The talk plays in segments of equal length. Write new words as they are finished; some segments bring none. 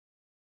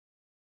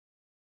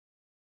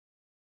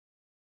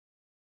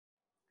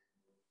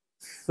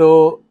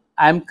So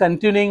I'm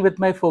continuing with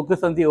my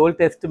focus on the Old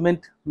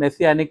Testament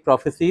messianic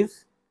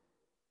prophecies.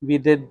 We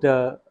did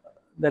the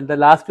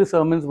last two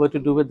sermons were to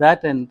do with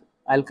that, and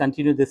I'll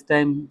continue this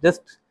time.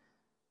 Just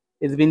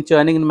it's been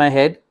churning in my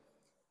head,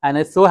 and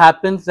it so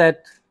happens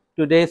that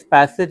today's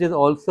passage is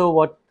also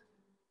what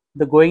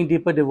the Going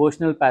Deeper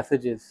devotional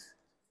passage is.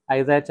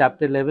 Isaiah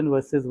chapter 11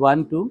 verses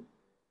 1 to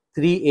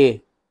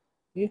 3a.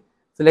 Okay?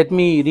 So let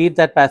me read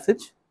that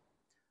passage.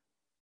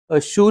 A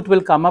shoot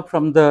will come up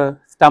from the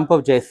stump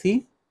of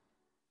Jesse.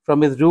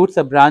 From his roots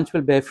a branch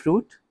will bear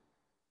fruit.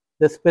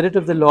 The Spirit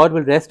of the Lord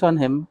will rest on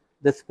him,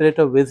 the Spirit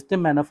of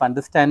wisdom and of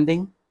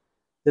understanding,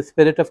 the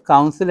Spirit of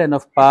counsel and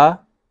of power,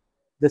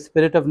 the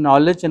Spirit of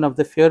knowledge and of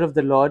the fear of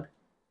the Lord,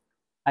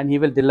 and he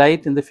will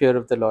delight in the fear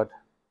of the Lord.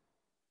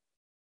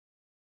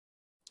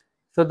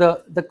 So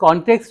the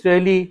context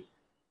really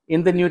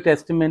in the New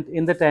Testament,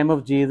 in the time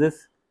of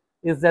Jesus,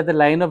 is that the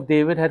line of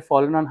David had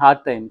fallen on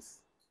hard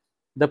times.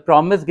 The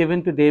promise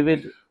given to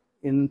David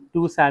in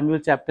 2 Samuel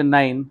chapter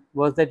 9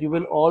 was that you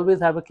will always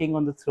have a king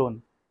on the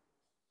throne.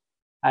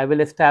 I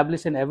will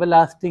establish an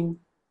everlasting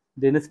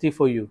dynasty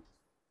for you.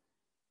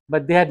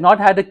 But they had not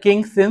had a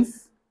king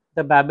since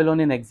the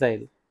Babylonian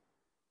exile.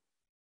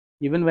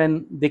 Even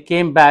when they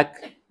came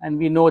back, and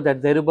we know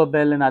that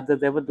Zerubbabel and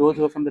others, there were those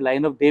who were from the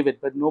line of David,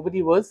 but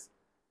nobody was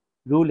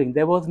ruling.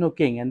 There was no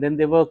king. And then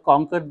they were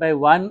conquered by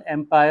one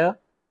empire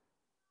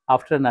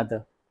after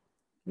another.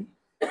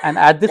 And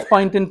at this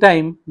point in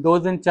time,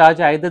 those in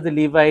charge, either the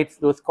Levites,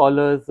 those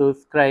scholars,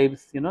 those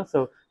scribes,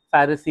 so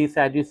Pharisees,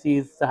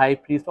 Sadducees, the high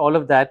priest, all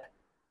of that,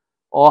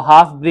 or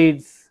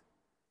half-breeds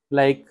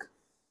like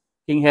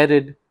King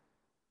Herod,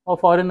 or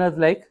foreigners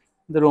like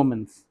the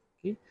Romans.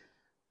 Okay?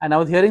 And I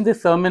was hearing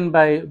this sermon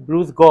by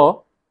Bruce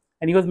Gore,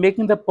 and he was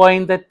making the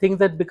point that things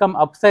that become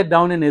upside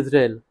down in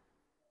Israel.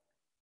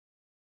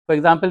 For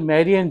example,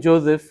 Mary and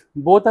Joseph,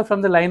 both are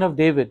from the line of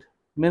David,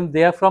 means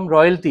they are from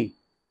royalty,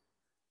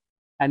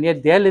 and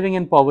yet they are living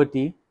in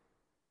poverty.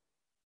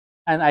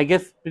 And I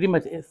guess pretty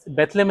much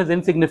Bethlehem is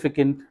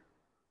insignificant.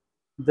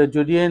 The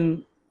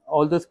Judean,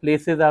 all those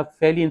places are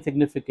fairly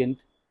insignificant.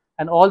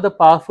 And all the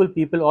powerful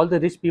people, all the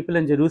rich people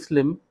in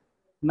Jerusalem,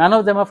 none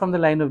of them are from the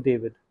line of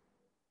David.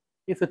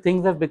 Okay, so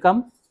things have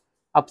become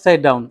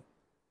upside down.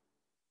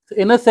 So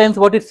in a sense,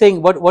 what it's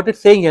saying,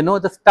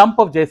 the stump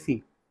of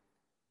Jesse.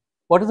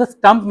 What does the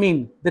stump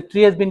mean? The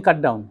tree has been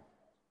cut down,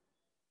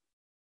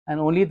 and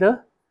only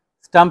the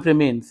stump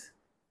remains.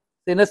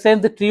 So in a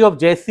sense, the tree of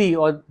Jesse,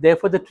 or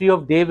therefore the tree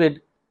of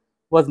David,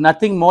 was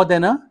nothing more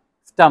than a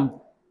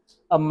stump,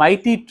 a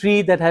mighty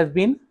tree that has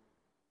been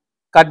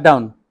cut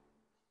down.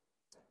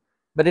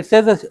 But it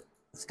says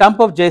a stump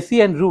of Jesse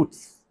and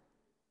roots.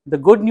 The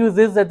good news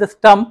is that the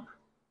stump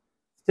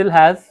still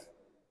has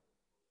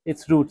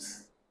its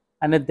roots,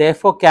 and it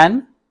therefore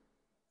can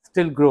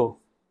still grow.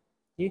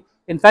 Okay?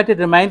 In fact, it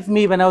reminds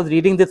me, when I was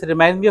reading this, it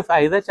reminds me of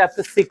Isaiah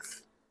chapter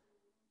 6,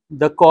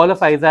 the call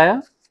of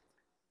Isaiah.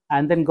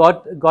 And then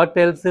God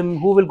tells him,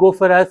 who will go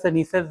for us? And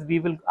he says,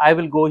 I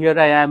will go, here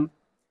I am.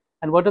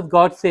 And what does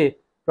God say?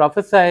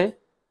 Prophesy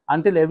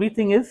until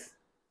everything is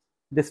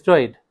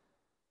destroyed,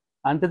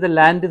 until the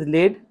land is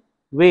laid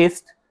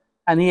waste.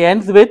 And he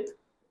ends with,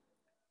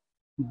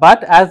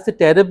 but as the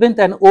terebinth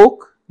and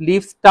oak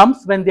leave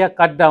stumps when they are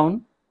cut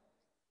down,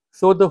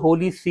 so the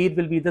holy seed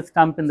will be the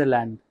stump in the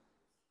land.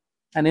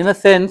 And in a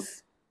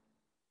sense,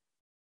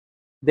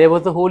 there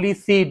was a holy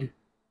seed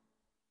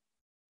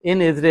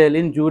in Israel,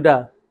 in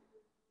Judah,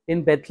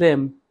 in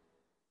Bethlehem,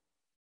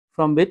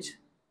 from which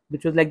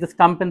was like the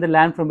stump in the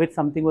land from which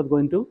something was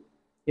going to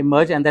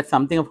emerge, and that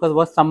something, of course,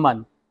 was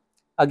someone.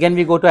 Again,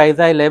 we go to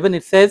Isaiah 11,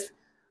 it says,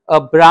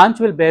 a branch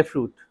will bear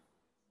fruit.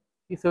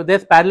 So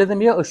there's parallelism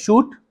here, a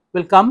shoot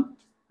will come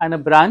and a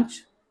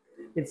branch,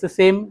 it's the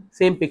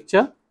same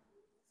picture.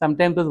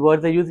 Sometimes those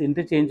words are used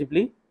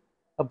interchangeably.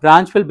 A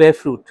branch will bear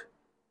fruit.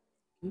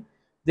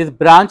 This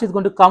branch is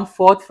going to come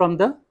forth from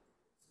the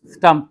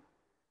stump,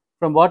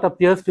 from what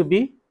appears to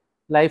be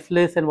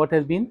lifeless and what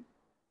has been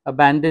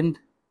abandoned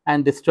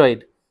and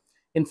destroyed.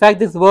 In fact,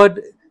 this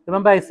word,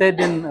 remember I said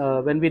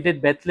when we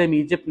did Bethlehem,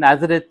 Egypt,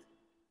 Nazareth,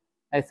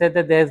 I said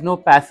that there is no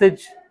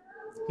passage,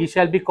 he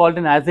shall be called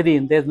a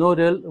Nazarene. There is no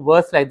real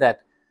verse like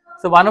that.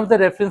 So one of the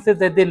references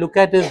that they look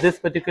at is this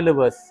particular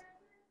verse.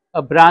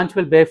 A branch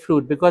will bear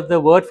fruit, because the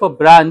word for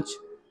branch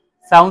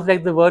sounds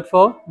like the word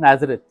for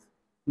Nazareth,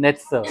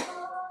 Netzer.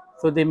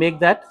 So they make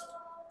that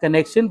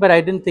connection, but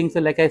I didn't think so.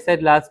 Like I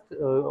said last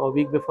or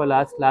week before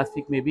last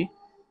week maybe,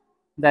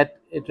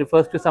 that it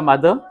refers to some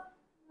other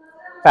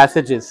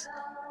passages.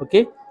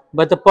 Okay,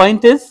 but the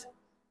point is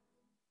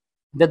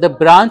that the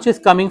branch is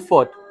coming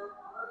forth.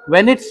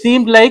 When it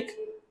seemed like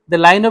the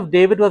line of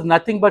David was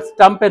nothing but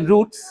stump and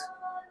roots,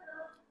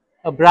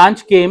 a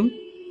branch came,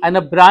 and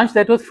a branch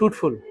that was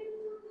fruitful.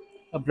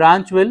 A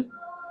branch will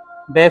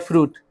bear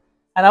fruit.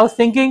 And I was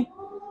thinking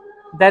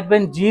that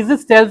when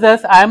Jesus tells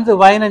us, I am the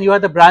vine and you are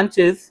the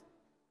branches,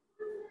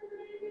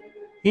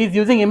 he is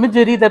using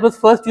imagery that was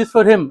first used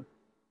for him.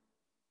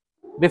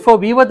 Before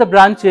we were the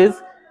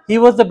branches, he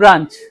was the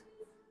branch.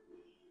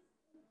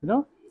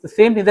 The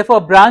same thing. Therefore,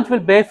 a branch will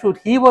bear fruit.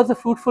 He was a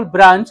fruitful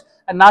branch,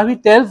 and now he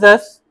tells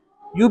us,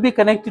 you be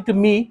connected to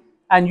me,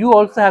 and you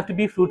also have to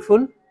be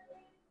fruitful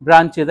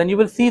branches. And you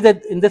will see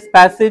that in this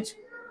passage,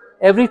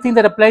 everything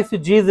that applies to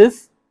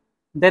Jesus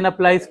then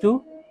applies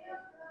to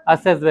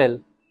us as well.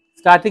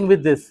 Starting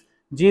with this,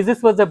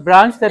 Jesus was the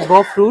branch that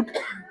bore fruit.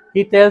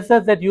 He tells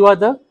us that you are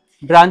the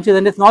branches,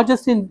 and it's not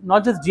just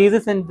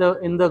Jesus in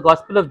the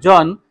Gospel of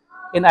John.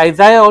 In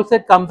Isaiah also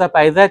it comes up.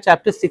 Isaiah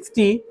chapter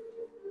 60,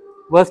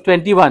 verse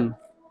 21.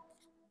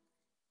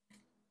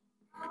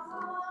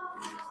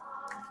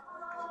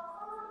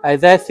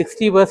 Isaiah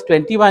 60 verse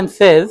 21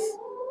 says,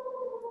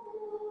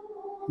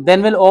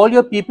 then will all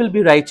your people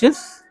be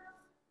righteous,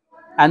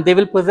 and they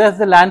will possess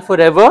the land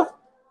forever.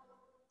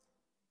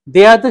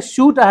 They are the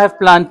shoot I have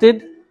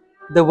planted,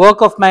 the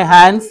work of my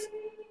hands,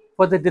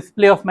 for the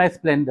display of my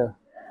splendor.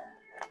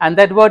 And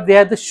that word, they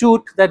are the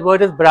shoot, that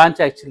word is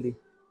branch actually.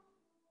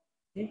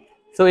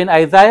 So in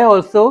Isaiah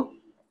also,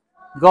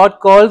 God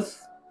calls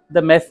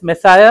the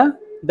Messiah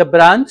the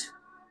branch,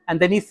 and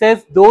then he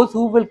says those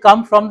who will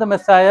come from the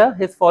Messiah,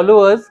 his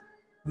followers,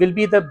 will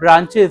be the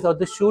branches or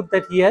the shoot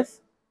that he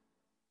has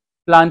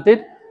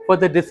planted for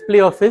the display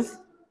of his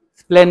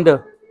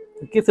splendor.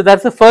 Okay, so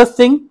that's the first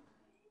thing,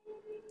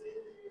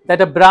 that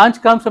a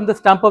branch comes from the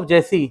stump of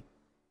Jesse.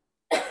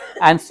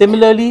 And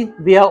similarly,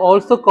 we are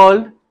also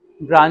called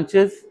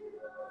branches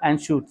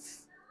and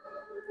shoots.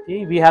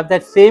 Okay, we have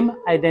that same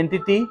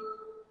identity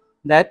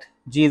that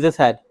Jesus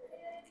had.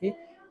 Okay.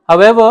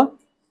 However,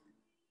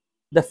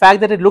 the fact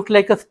that it looked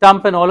like a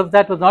stump and all of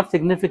that was not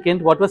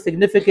significant. What was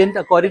significant,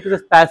 according to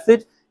this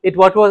passage, is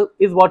what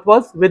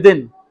was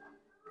within.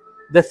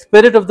 The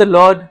Spirit of the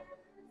Lord,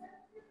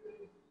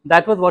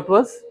 that was what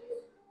was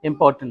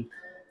important.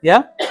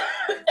 Yeah?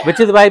 Which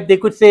is why they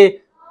could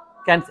say,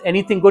 can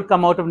anything good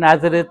come out of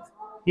Nazareth?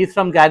 He's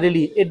from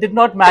Galilee. It did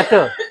not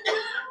matter.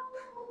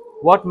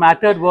 What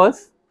mattered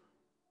was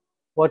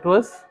what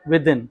was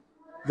within.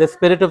 The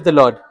Spirit of the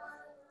Lord.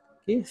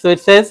 Okay? So it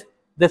says,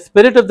 the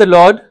Spirit of the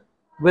Lord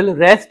will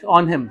rest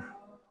on him.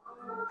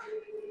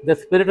 The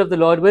Spirit of the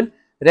Lord will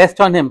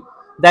rest on him.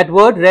 That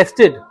word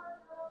rested,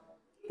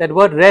 that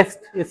word rest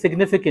is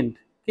significant.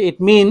 Okay? It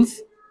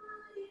means,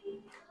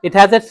 it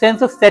has that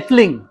sense of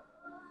settling,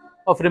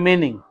 of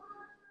remaining.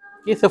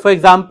 Okay? So for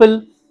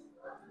example,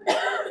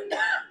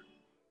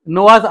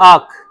 Noah's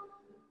Ark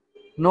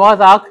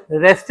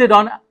rested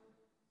on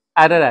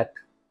Ararat.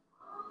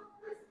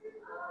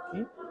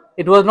 Okay?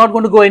 It was not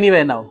going to go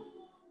anywhere now.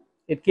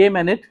 It came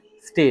and it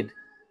stayed.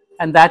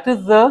 And that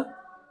is the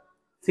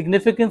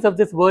significance of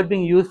this word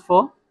being used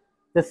for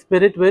the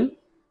Spirit will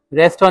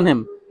rest on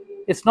him.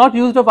 It's not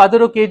used of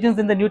other occasions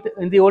in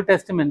the Old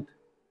Testament.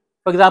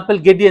 For example,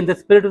 Gideon, the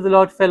Spirit of the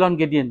Lord fell on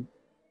Gideon.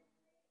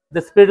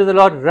 The Spirit of the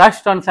Lord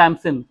rushed on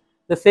Samson.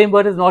 The same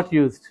word is not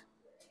used.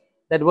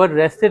 That word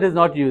rested is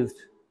not used,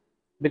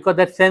 because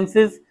that sense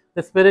is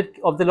the Spirit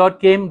of the Lord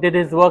came, did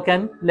his work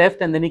and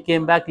left, and then he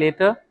came back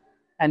later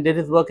and did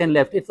his work and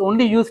left. It's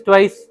only used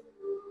twice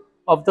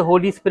of the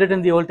Holy Spirit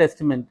in the Old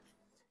Testament.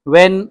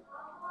 When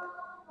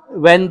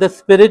the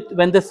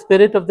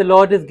Spirit of the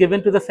Lord is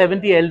given to the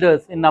 70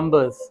 elders in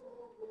Numbers,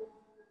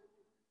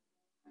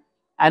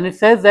 and it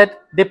says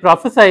that they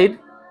prophesied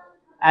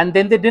and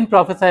then they didn't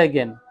prophesy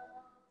again.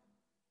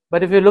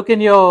 But if you look in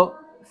your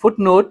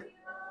footnote,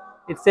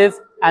 it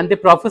says, and they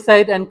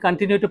prophesied and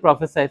continued to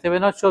prophesy. So we're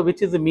not sure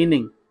which is the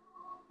meaning.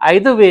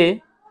 Either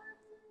way,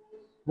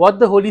 what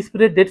the Holy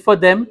Spirit did for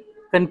them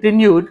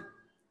continued,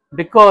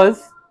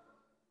 because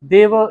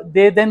they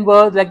then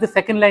were like the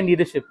second line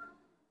leadership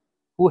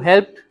who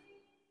helped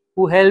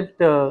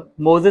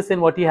Moses in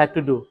what he had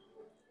to do.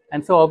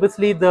 And so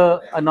obviously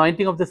the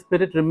anointing of the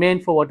Spirit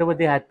remained for whatever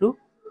they had to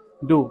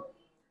do.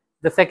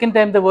 The second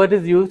time the word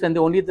is used, and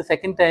only the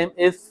second time,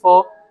 is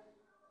for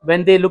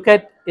when they look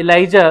at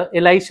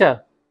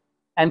Elisha,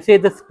 and say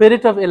the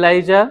spirit of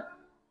Elijah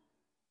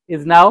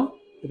is now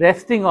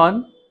resting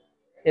on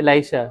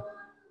Elisha.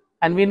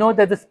 And we know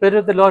that the Spirit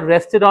of the Lord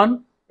rested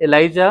on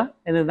Elijah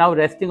and is now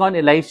resting on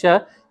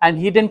Elisha, and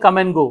he didn't come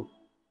and go,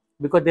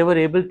 because they were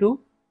able to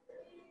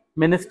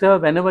minister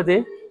whenever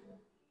they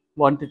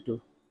wanted to.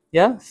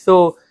 Yeah,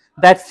 so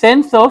that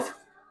sense of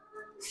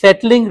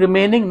settling,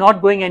 remaining,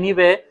 not going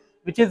anywhere,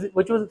 which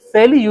was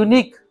fairly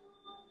unique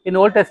in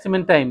Old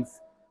Testament times.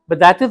 But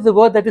that is the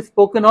word that is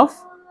spoken of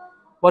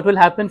what will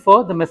happen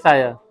for the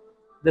Messiah.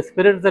 The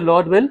Spirit of the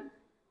Lord will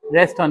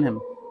rest on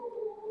him.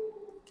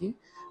 Okay.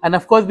 And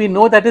of course, we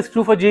know that is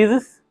true for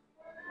Jesus.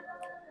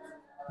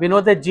 We know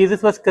that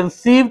Jesus was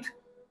conceived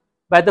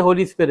by the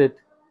Holy Spirit.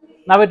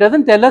 Now, it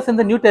doesn't tell us in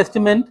the New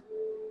Testament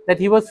that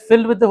he was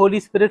filled with the Holy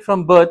Spirit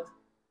from birth,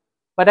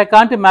 but I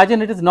can't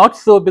imagine it is not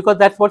so, because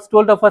that's what's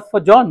told of us for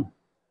John,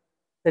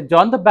 that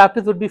John the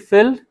Baptist would be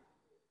filled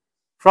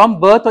from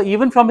birth or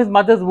even from his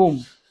mother's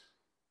womb.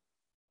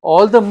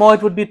 All the more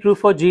it would be true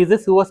for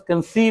Jesus, who was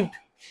conceived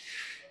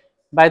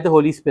by the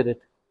Holy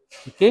Spirit.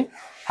 Okay.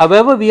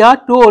 However, we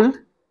are told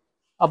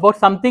about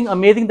something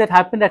amazing that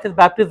happened at his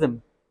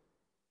baptism.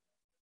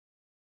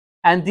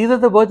 And these are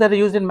the words that are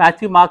used in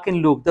Matthew, Mark,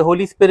 and Luke. The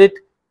Holy Spirit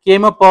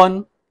came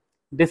upon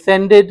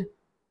descended,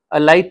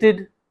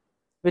 alighted,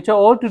 which are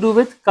all to do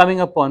with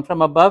coming upon,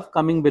 from above,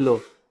 coming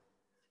below.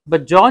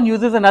 But John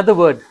uses another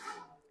word.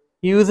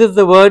 He uses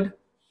the word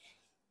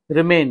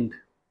remained.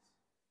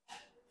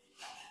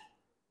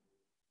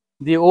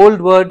 The old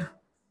word,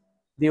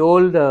 the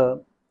old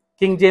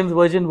King James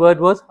Version word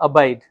was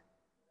abide.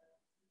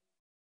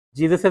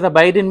 Jesus says,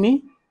 abide in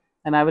me,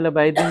 and I will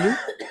abide in you.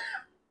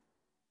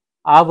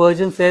 Our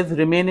version says,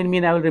 remain in me,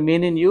 and I will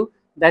remain in you.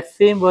 That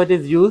same word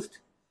is used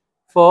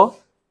for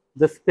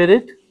the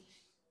Spirit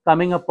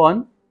coming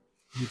upon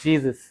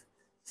Jesus.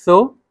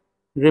 So,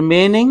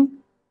 remaining,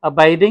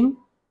 abiding,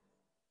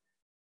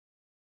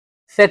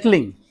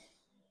 settling.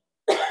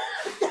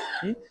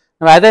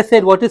 Now, as I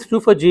said, what is true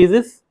for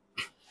Jesus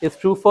is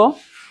true for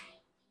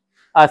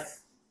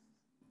us.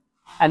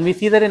 And we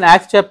see that in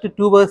Acts chapter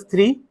 2, verse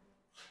 3,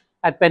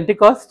 at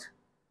Pentecost,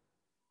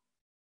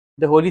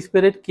 the Holy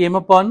Spirit came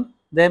upon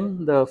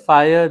them, the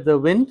fire, the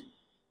wind.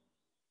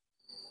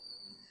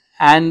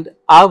 And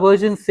our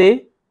versions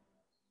say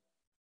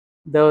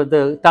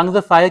the tongues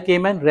of fire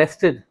came and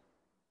rested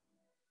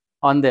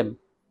on them.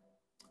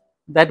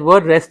 That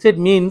word rested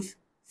means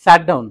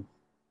sat down.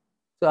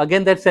 So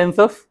again, that sense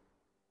of,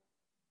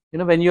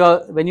 when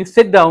you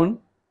sit down,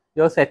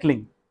 you're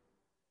settling.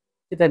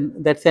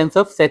 That sense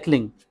of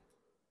settling.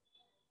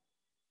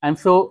 And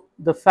so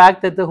the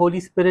fact that the Holy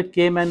Spirit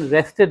came and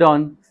rested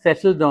on,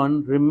 settled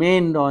on,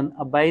 remained on,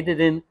 abided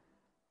in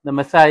the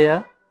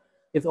Messiah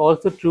is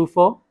also true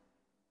for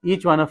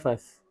each one of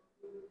us.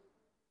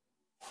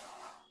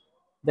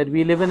 That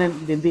we live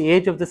in the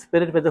age of the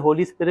Spirit, where the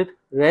Holy Spirit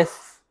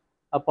rests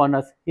upon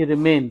us. He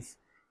remains.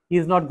 He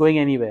is not going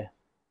anywhere.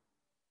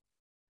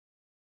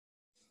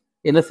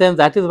 In a sense,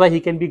 that is why he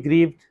can be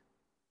grieved.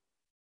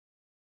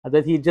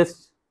 Otherwise, he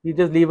just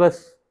leave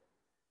us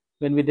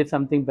when we did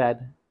something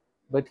bad.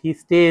 But he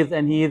stays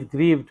and he is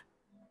grieved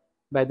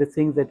by the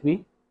things that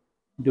we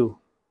do.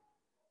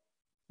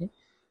 Okay?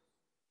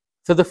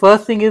 So the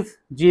first thing is,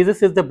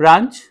 Jesus is the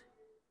branch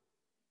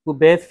who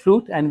bears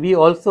fruit, and we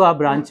also are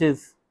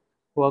branches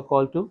who are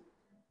called to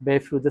bear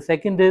fruit. The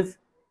second is,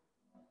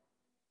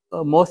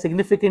 more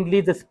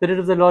significantly, the Spirit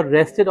of the Lord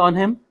rested on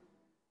him,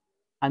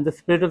 and the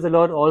Spirit of the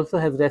Lord also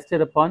has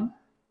rested upon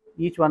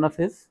each one of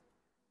his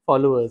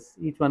followers,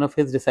 each one of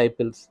his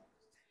disciples.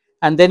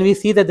 And then we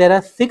see that there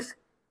are 6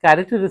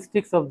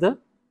 characteristics of the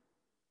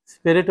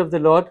Spirit of the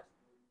Lord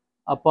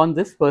upon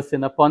this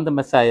person, upon the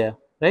Messiah,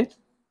 right?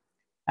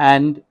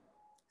 And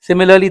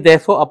similarly,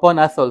 therefore, upon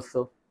us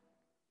also.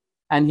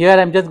 And here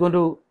I'm just going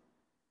to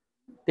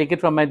take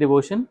it from my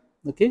devotion.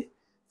 Okay.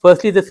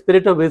 Firstly, the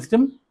spirit of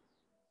wisdom.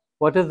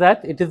 What is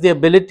that? It is the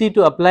ability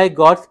to apply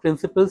God's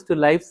principles to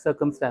life's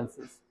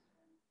circumstances.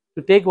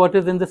 To take what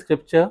is in the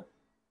scripture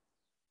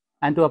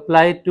and to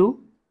apply it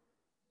to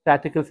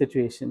practical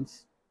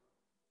situations.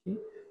 Okay.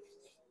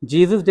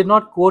 Jesus did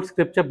not quote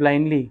scripture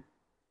blindly,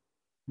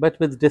 but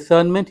with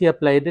discernment he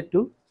applied it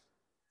to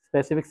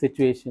specific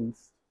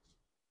situations.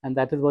 And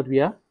that is what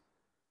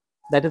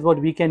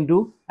we can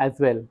do as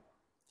well.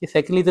 Okay.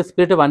 Secondly, the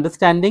spirit of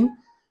understanding,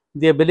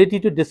 the ability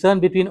to discern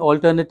between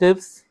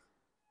alternatives.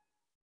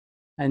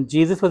 And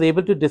Jesus was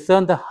able to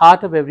discern the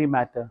heart of every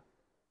matter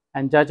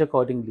and judge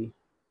accordingly.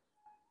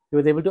 He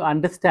was able to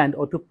understand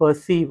or to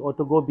perceive or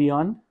to go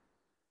beyond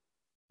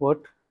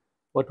what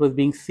was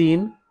being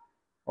seen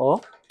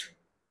or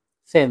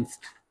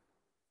sensed.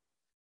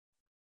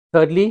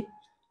 Thirdly,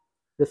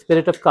 the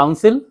spirit of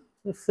counsel.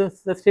 This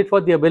is the state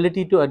for the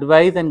ability to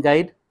advise and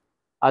guide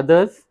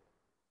others.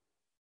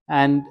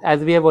 And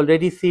as we have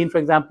already seen, for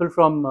example,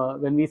 from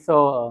when we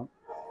saw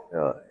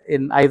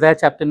in Isaiah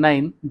chapter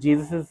 9,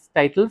 Jesus'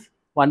 titles,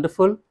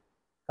 Wonderful,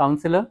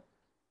 Counselor.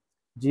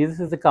 Jesus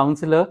is the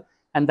Counselor,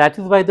 and that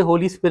is why the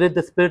Holy Spirit,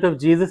 the Spirit of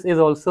Jesus, is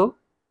also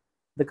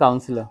the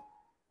Counselor.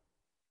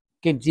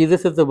 Okay,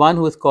 Jesus is the one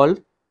who is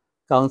called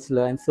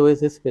Counselor, and so is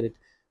his Spirit.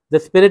 The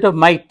Spirit of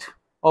might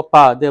or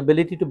power, the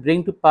ability to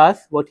bring to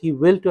pass what he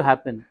will to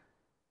happen.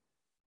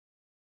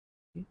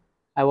 Okay.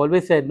 I've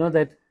always said,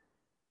 that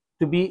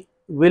to be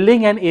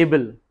willing and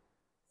able,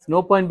 it's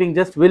no point being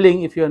just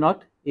willing if you are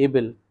not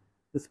able.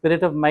 The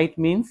spirit of might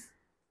means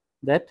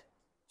that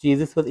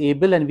Jesus was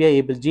able and we are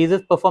able.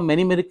 Jesus performed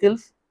many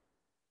miracles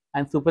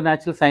and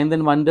supernatural signs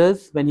and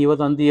wonders when he was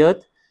on the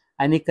earth,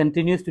 and he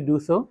continues to do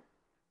so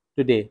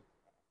today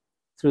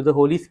through the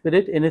Holy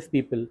Spirit in his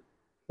people.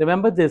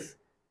 Remember this,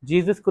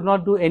 Jesus could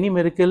not do any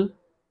miracle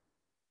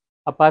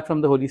apart from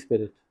the Holy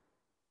Spirit.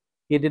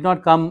 He did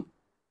not come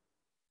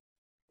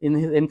in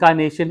his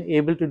incarnation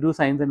able to do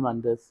signs and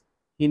wonders.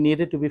 He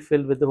needed to be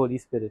filled with the Holy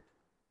Spirit.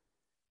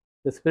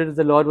 The Spirit of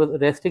the Lord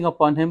was resting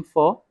upon him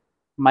for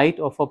might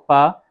or for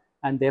power,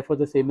 and therefore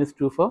the same is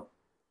true for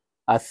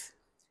us.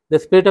 The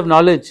spirit of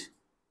knowledge.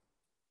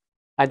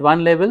 At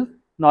one level,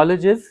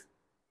 knowledge is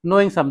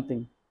knowing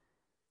something.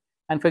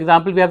 And for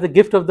example, we have the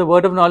gift of the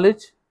word of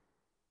knowledge,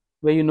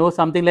 where you know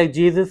something like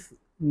Jesus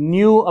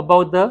knew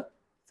about the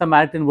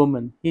Samaritan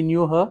woman. He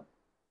knew her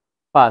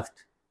past.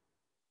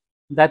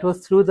 That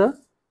was through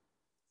the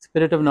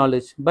spirit of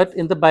knowledge. But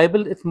in the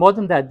Bible, it's more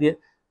than that. The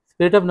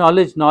Spirit of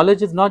knowledge.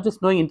 Knowledge is not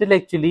just knowing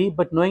intellectually,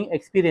 but knowing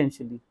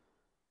experientially.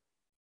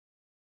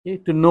 Okay?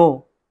 To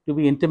know, to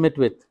be intimate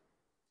with.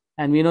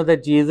 And we know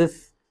that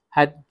Jesus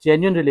had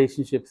genuine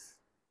relationships,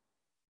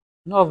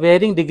 of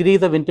varying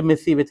degrees of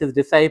intimacy with his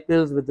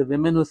disciples, with the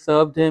women who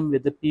served him,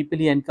 with the people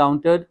he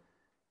encountered,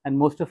 and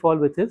most of all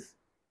with his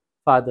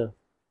Father.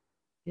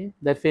 Okay?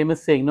 That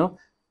famous saying, no,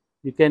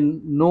 you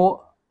can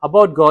know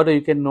about God or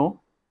you can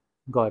know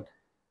God.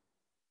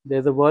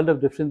 There's a world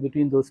of difference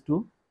between those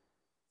two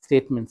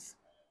statements.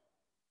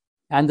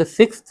 And the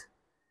sixth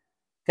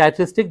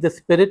characteristic, the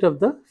spirit of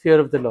the fear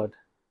of the Lord.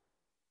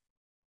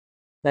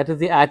 That is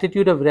the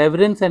attitude of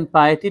reverence and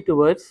piety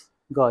towards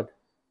God.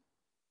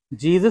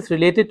 Jesus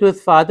related to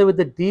his Father with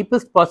the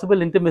deepest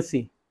possible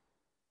intimacy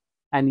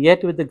and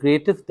yet with the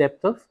greatest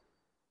depth of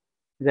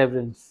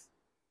reverence.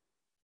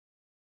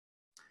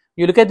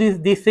 You look at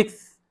these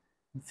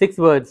six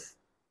words: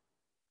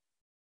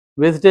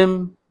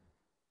 wisdom,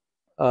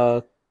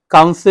 uh,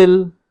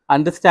 counsel,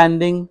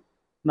 understanding,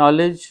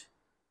 knowledge,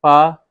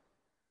 power,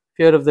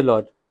 fear of the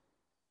Lord.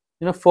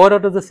 Four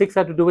out of the six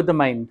have to do with the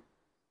mind.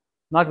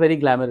 Not very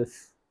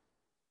glamorous.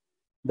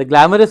 The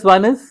glamorous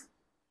one is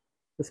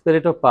the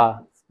spirit of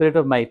power, spirit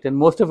of might, and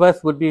most of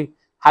us would be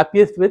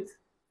happiest with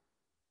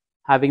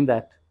having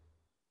that.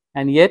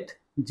 And yet,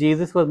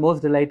 Jesus was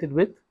most delighted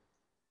with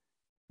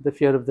the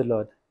fear of the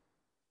Lord.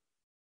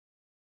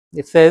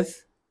 It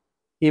says,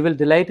 he will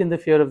delight in the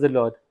fear of the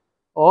Lord,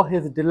 or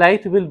his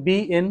delight will be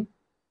in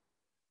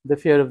the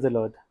fear of the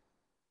Lord.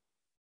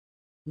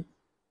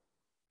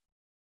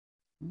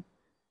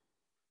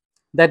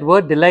 That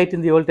word delight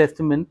in the Old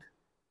Testament,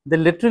 the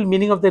literal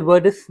meaning of that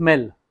word is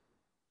smell.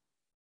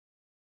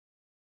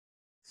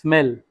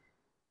 Smell.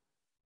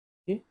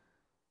 Okay?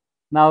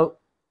 Now,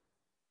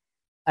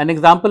 an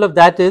example of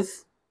that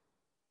is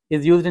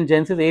used in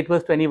Genesis 8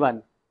 verse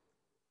 21.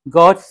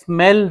 God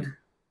smelled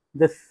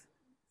the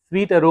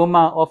sweet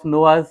aroma of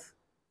Noah's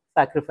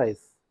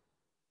sacrifice.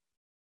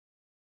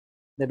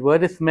 That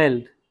word is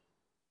smelled.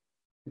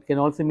 It can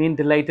also mean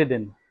delighted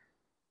in.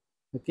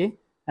 Okay?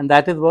 And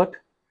that is what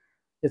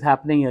is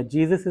happening here.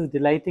 Jesus is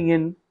delighting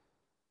in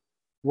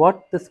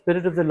what the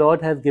Spirit of the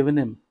Lord has given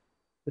him,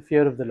 the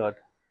fear of the Lord.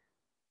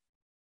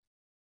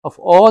 Of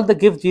all the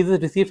gifts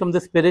Jesus received from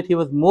the Spirit, he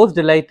was most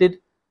delighted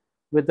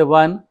with the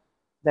one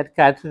that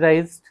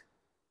characterized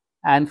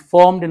and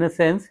formed, in a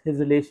sense, his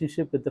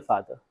relationship with the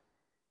Father.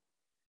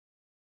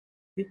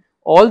 See?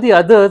 All the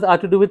others are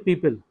to do with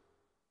people: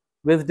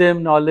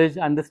 wisdom, knowledge,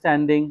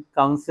 understanding,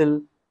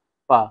 counsel,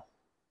 power.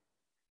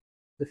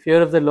 The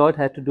fear of the Lord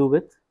had to do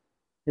with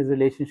his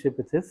relationship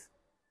with his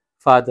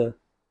Father.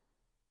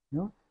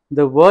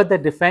 The word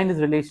that defined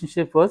his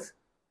relationship was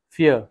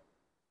fear.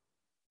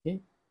 Okay?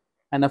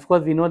 And of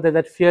course, we know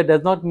that fear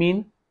does not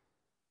mean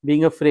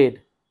being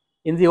afraid.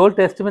 In the Old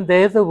Testament,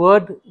 there is a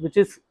word which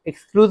is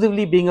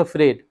exclusively being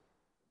afraid.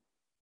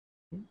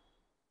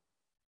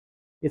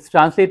 It's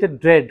translated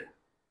dread,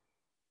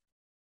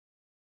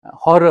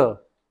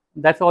 horror.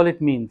 That's all it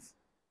means.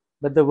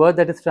 But the word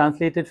that is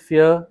translated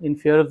fear, in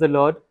fear of the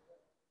Lord,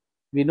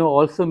 we know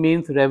also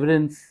means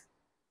reverence,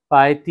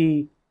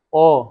 piety,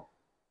 awe.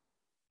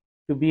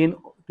 To be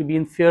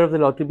in fear of the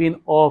Lord, to be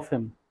in awe of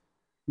Him.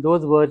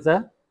 Those are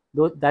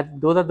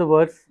the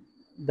words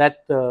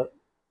that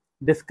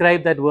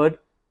describe that word,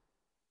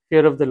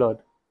 fear of the Lord.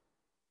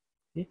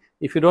 Okay?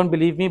 If you don't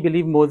believe me,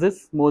 believe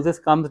Moses. Moses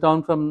comes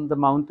down from the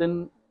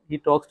mountain. He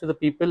talks to the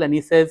people and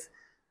he says,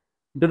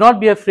 "Do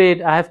not be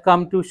afraid. I have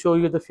come to show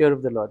you the fear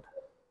of the Lord."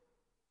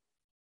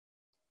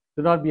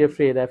 Do not be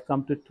afraid. I have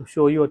come to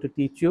show you or to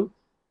teach you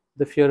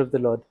the fear of the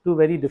Lord. Two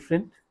very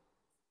different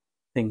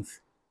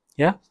things.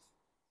 Yeah.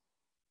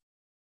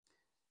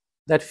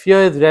 That fear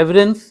is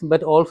reverence,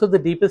 but also the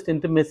deepest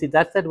intimacy.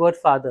 That's that word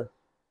Father.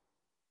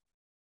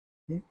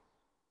 Okay?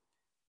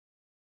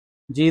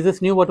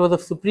 Jesus knew what was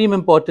of supreme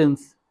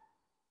importance,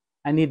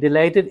 and he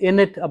delighted in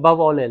it above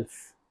all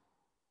else.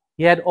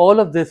 He had all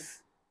of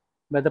this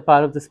by the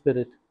power of the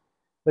Spirit,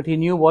 but he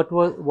knew what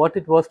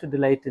it was to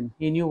delight in.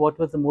 He knew what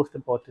was the most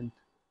important.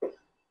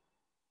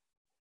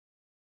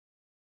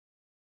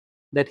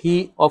 That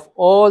he, of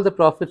all the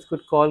prophets,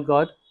 could call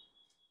God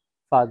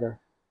Father.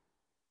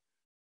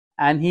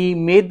 And he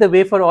made the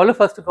way for all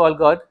of us to call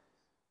God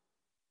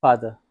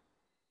Father.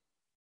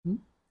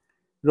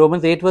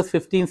 Romans 8 verse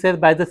 15 says,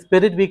 "By the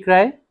Spirit we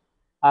cry,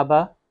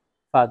 Abba,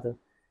 Father."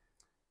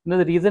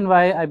 The reason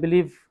why I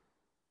believe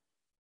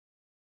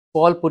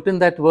Paul put in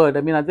that word,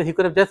 he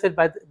could have just said,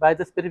 by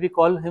the Spirit we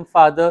call him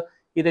Father.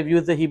 He'd have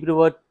used the Hebrew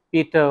word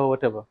Peter or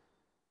whatever.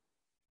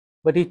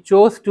 But he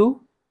chose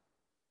to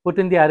put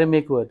in the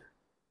Aramaic word.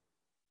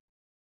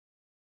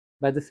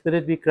 By the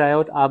Spirit we cry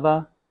out,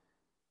 Abba,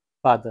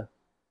 Father.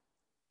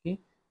 Okay?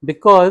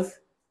 Because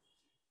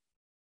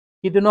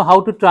he didn't know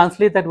how to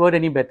translate that word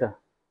any better.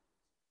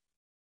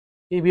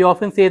 Okay? We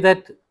often say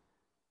that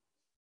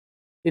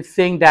it's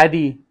saying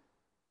daddy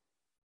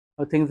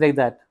or things like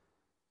that.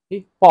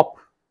 Okay? Pop.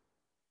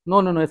 No,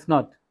 it's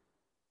not.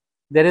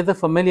 There is a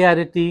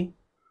familiarity,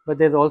 but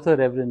there's also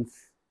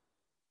reverence.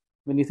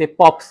 When you say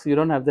pops, you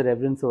don't have the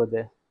reverence over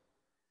there.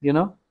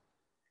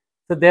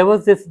 So there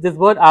was this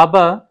word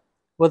Abba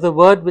was a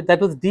word that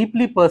was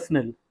deeply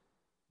personal,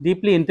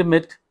 deeply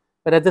intimate,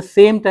 but at the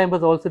same time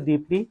was also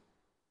deeply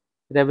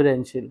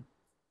reverential.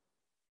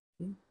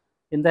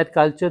 In that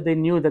culture, they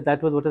knew that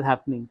that was what was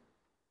happening.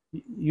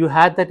 You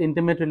had that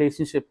intimate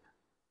relationship,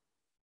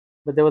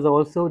 but there was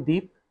also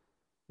deep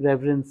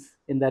reverence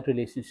in that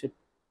relationship.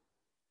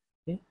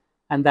 Okay?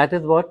 And that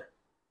is what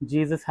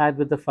Jesus had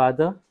with the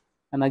Father.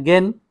 And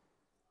again,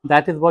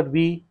 that is what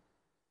we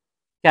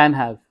can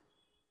have.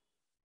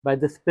 By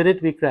the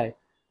Spirit we cry.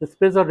 The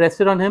Spirit God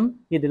rested on him.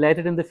 He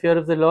delighted in the fear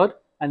of the Lord.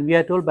 And we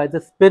are told, by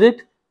the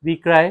Spirit we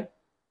cry,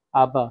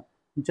 Abba.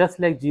 Just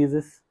like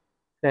Jesus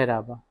cried,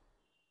 Abba.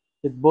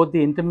 With both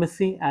the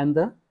intimacy and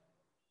the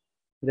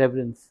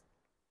reverence.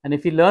 And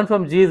if we learn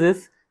from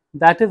Jesus,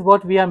 that is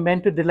what we are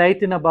meant to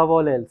delight in above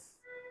all else.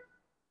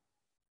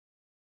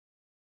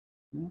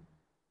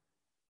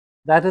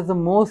 That is the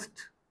most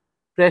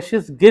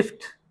precious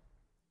gift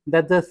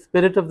that the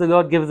Spirit of the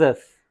Lord gives us.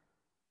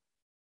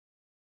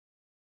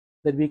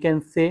 That we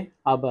can say,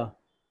 Abba.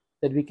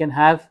 That we can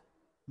have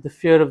the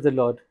fear of the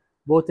Lord,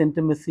 both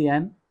intimacy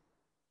and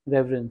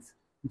reverence,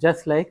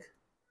 just like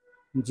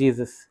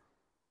Jesus.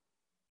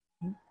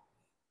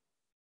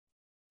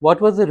 What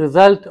was the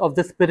result of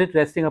the Spirit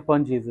resting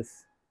upon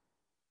Jesus?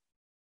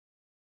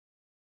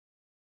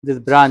 This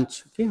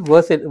branch. Okay,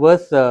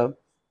 verse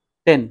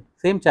 10,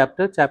 same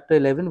chapter, chapter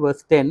 11,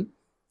 verse 10.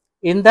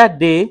 In that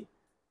day,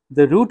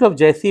 the root of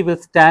Jesse will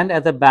stand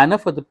as a banner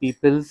for the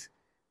peoples.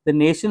 The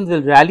nations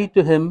will rally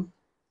to him,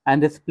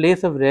 and his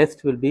place of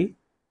rest will be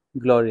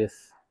glorious.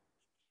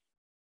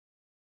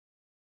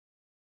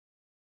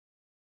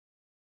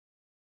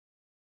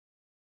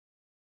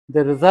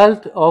 The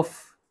result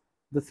of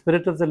the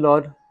Spirit of the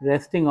Lord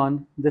resting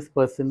on this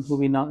person, who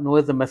we now know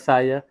as the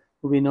Messiah,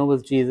 who we know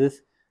was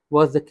Jesus,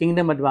 was the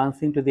kingdom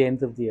advancing to the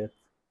ends of the earth.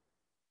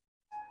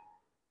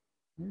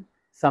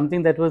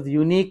 Something that was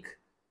unique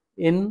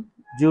in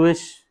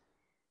Jewish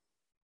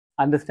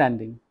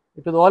understanding.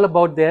 It was all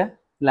about their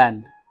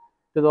land,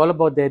 it was all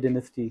about their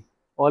dynasty,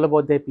 all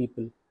about their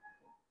people.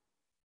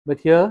 But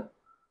here,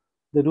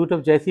 the root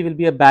of Jesse will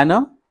be a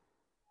banner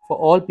for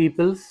all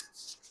peoples,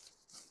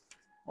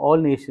 all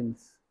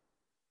nations.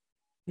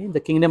 Okay? The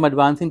kingdom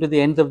advancing to the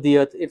ends of the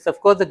earth. It's, of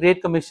course, the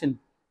Great Commission.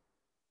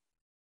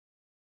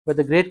 But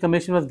the Great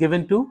Commission was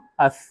given to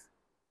us.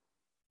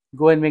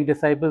 Go and make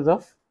disciples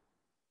of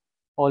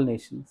all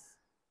nations.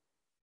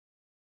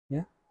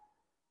 Yeah.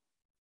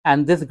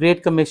 And this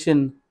Great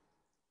Commission,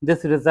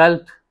 this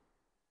result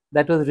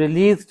that was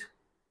released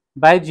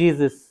by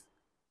Jesus,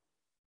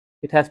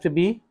 it has to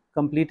be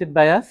completed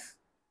by us,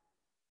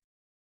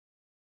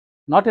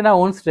 not in our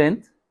own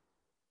strength,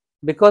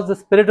 because the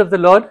Spirit of the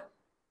Lord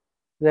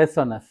rests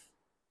on us.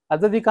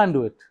 Otherwise, we can't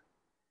do it.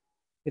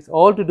 It's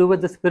all to do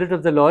with the Spirit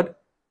of the Lord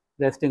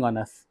resting on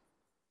us.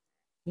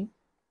 Okay?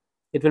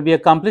 It will be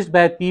accomplished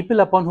by a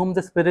people upon whom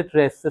the Spirit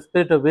rests, the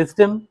Spirit of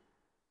wisdom,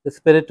 the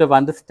Spirit of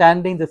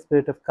understanding, the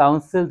Spirit of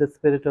counsel, the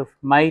Spirit of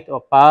might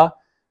or power,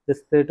 the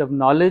Spirit of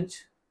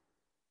knowledge,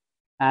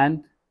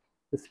 and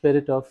the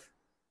Spirit of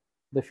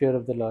the fear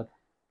of the Lord.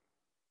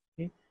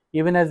 Okay?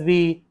 Even as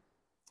we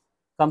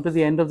come to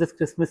the end of this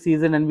Christmas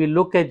season and we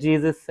look at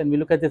Jesus and we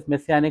look at this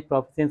messianic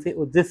prophecy and say,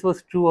 oh, this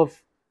was true of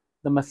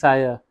the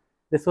Messiah,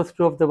 this was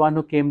true of the one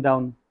who came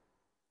down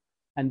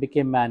and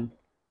became man.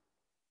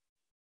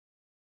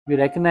 We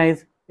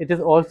recognize it is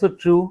also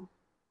true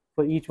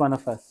for each one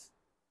of us.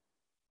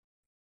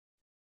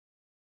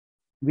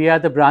 We are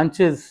the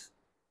branches,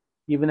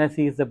 even as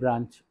He is the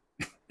branch.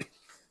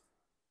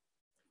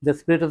 The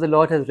Spirit of the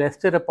Lord has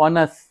rested upon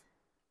us,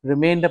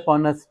 remained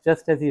upon us,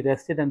 just as He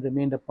rested and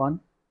remained upon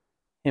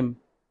Him.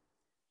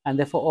 And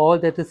therefore, all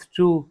that is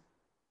true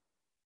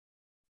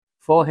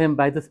for Him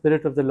by the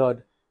Spirit of the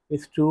Lord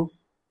is true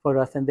for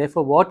us. And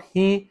therefore, what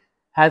He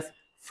has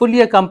fully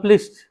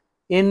accomplished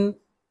in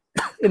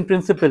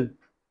principle,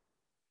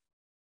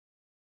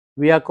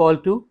 we are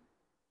called to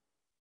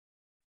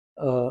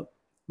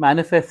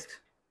manifest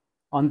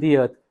on the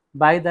earth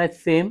by that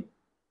same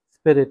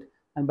Spirit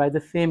and by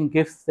the same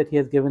gifts that He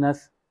has given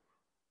us.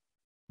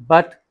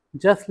 But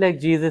just like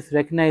Jesus,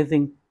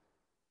 recognizing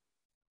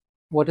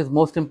what is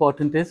most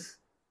important is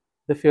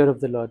the fear of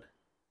the Lord.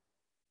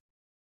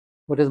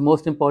 What is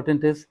most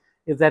important is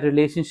that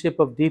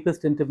relationship of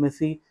deepest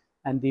intimacy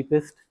and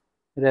deepest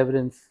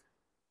reverence.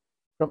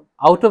 From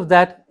out of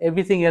that,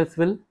 everything else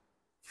will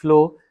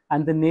flow,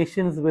 and the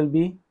nations will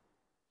be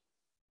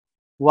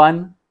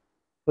one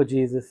for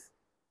Jesus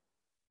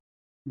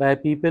by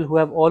people who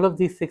have all of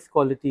these 6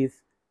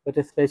 qualities, but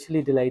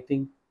especially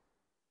delighting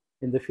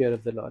in the fear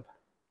of the Lord.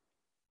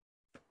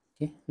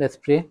 Okay, let's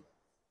pray.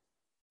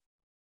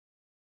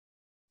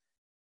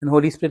 And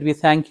Holy Spirit, we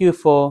thank you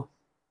for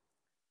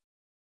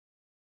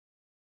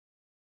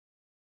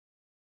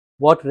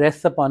what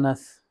rests upon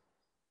us,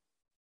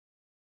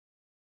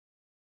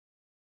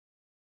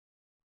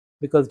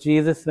 because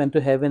Jesus went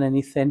to heaven and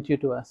He sent you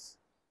to us.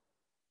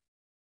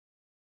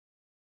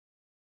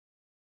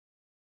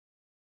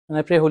 And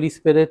I pray, Holy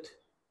Spirit,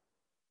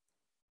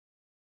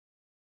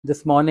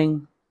 this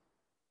morning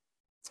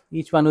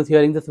Each one who's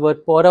hearing this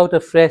word, pour out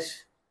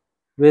afresh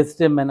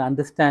wisdom and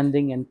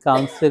understanding and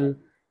counsel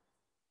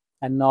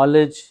and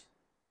knowledge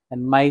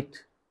and might.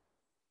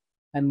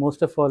 And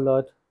most of all,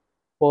 Lord,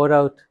 pour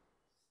out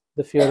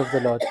the fear of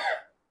the Lord.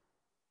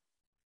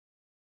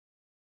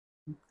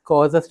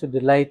 Cause us to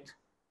delight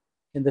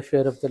in the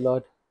fear of the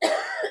Lord.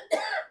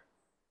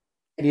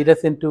 Lead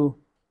us into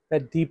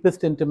that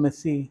deepest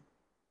intimacy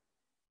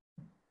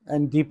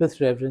and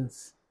deepest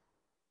reverence.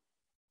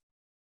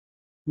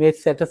 May it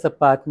set us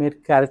apart. May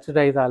it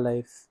characterize our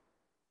lives.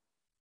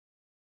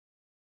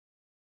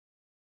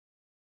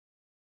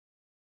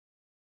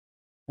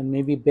 And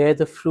may we bear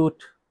the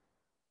fruit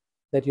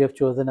that you have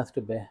chosen us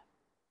to bear.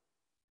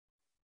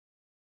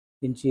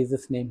 In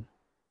Jesus' name,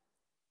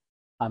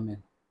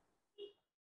 amen.